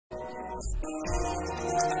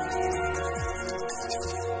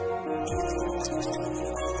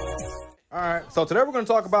Alright, so today we're going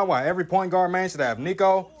to talk about why every point guard man should have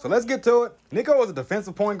NEKO. So let's get to it. NEKO is a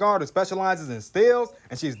defensive point guard who specializes in steals,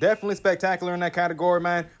 and she's definitely spectacular in that category,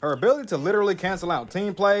 man. Her ability to literally cancel out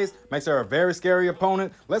team plays makes her a very scary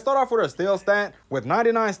opponent. Let's start off with her steal stat. With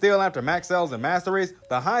 99 steal after max cells and masteries,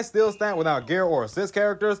 the high steal stat without gear or assist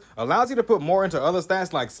characters allows you to put more into other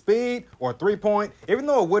stats like speed or 3-point. Even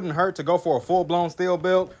though it wouldn't hurt to go for a full-blown steal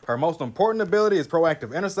build, her most important ability is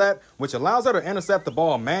proactive intercept, which allows her to intercept the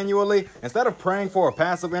ball manually. Instead of praying for a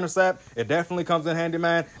passive intercept, it definitely comes in handy,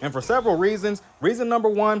 man, and for several reasons. Reason number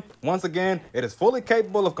one, once again, it is fully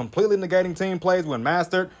capable of completely negating team plays when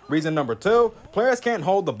mastered. Reason number two, players can't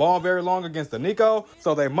hold the ball very long against the NEKO,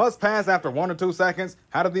 so they must pass after 1 or 2 seconds.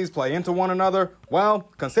 How do these play into one another? Well,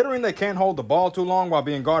 considering they can't hold the ball too long while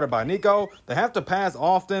being guarded by NEKO, they have to pass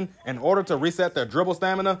often in order to reset their dribble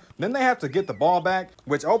stamina. Then they have to get the ball back,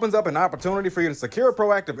 which opens up an opportunity for you to secure a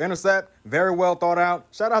proactive intercept. Very well thought out.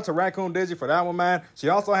 Shout out to Raccoon Digi for that one, man. She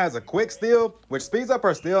also has a quick steal, which speeds up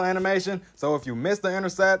her steal animation. So if you miss the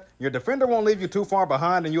intercept, your defender won't leave you too far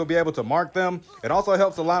behind and you'll be able to mark them. It also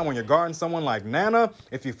helps a lot when you're guarding someone like Nana.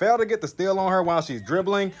 If you fail to get the steal on her while she's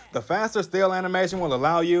dribbling, the faster steal animation will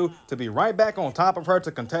allow you to be right back on top of her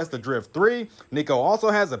to contest the drift 3. NEKO also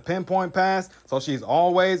has a pinpoint pass, so she's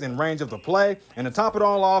always in range of the play. And to top it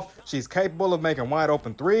all off, she's capable of making wide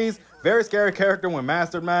open threes. Very scary character when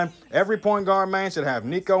mastered, man. Every point guard man should have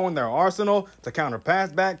NEKO in their arsenal to counter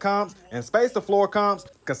pass back comps and space the floor comps,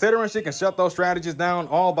 considering she can shut those strategies down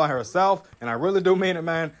all by herself. And I really do mean it,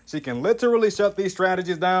 man. She can literally shut these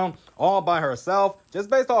strategies down all by herself, just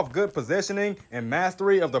based off good positioning and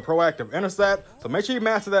mastery of the proactive intercept. So make sure you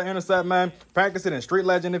master that intercept, man. Practice it in Street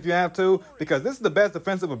Legend if you have to, because this is the best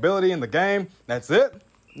defensive ability in the game. That's it.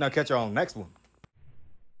 Now catch y'all on the next one.